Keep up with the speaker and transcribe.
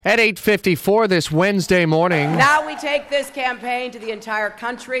At 8:54 this Wednesday morning. Now we take this campaign to the entire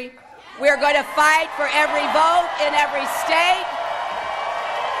country. We're going to fight for every vote in every state.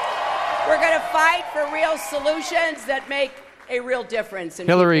 We're going to fight for real solutions that make a real difference in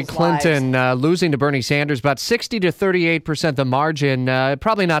Hillary people's Clinton lives. losing to Bernie Sanders, about 60 to 38% the margin.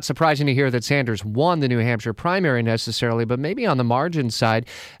 Probably not surprising to hear that Sanders won the New Hampshire primary necessarily, but maybe on the margin side.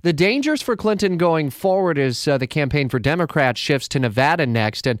 The dangers for Clinton going forward is the campaign for Democrats shifts to Nevada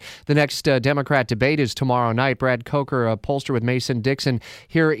next, and the next Democrat debate is tomorrow night. Brad Coker, a pollster with Mason-Dixon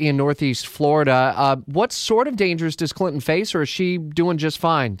here in Northeast Florida. What sort of dangers does Clinton face, or is she doing just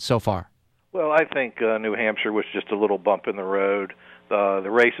fine so far? Well, I think New Hampshire was just a little bump in the road. The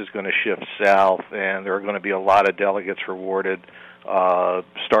race is going to shift south, and there are going to be a lot of delegates rewarded,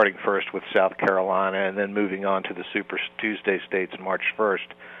 starting first with South Carolina and then moving on to the Super Tuesday states March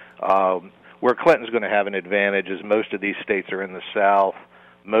 1st. Where Clinton's going to have an advantage is most of these states are in the South.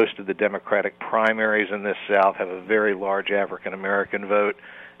 Most of the Democratic primaries in this South have a very large African-American vote,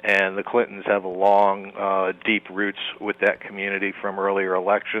 and the Clintons have long, deep roots with that community from earlier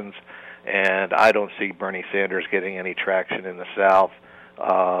elections. And I don't see Bernie Sanders getting any traction in the South,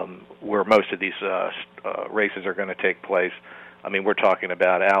 where most of these races are going to take place. I mean, we're talking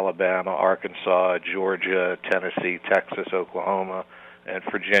about Alabama, Arkansas, Georgia, Tennessee, Texas, Oklahoma, and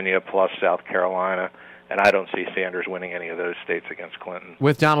Virginia, plus South Carolina. And I don't see Sanders winning any of those states against Clinton.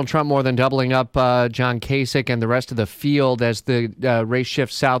 With Donald Trump more than doubling up John Kasich and the rest of the field as the race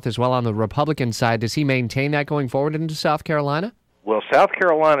shifts south as well on the Republican side, does he maintain that going forward into South Carolina? Well, South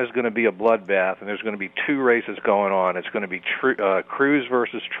Carolina is going to be a bloodbath, and there's going to be two races going on. It's going to be Cruz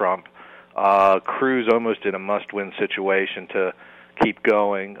versus Trump. Cruz almost in a must-win situation to keep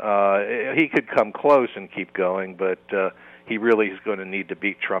going. He could come close and keep going, but he really is going to need to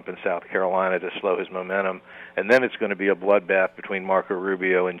beat Trump in South Carolina to slow his momentum. And then it's going to be a bloodbath between Marco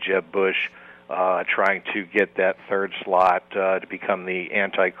Rubio and Jeb Bush, trying to get that third slot to become the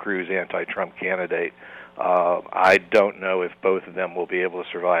anti-Cruz, anti-Trump candidate. I don't know if both of them will be able to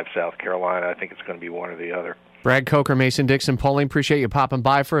survive South Carolina. I think it's going to be one or the other. Brad Coker, Mason-Dixon polling. Appreciate you popping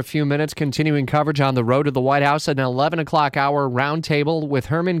by for a few minutes. Continuing coverage on the road to the White House at an 11 o'clock hour roundtable with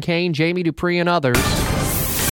Herman Cain, Jamie Dupree, and others.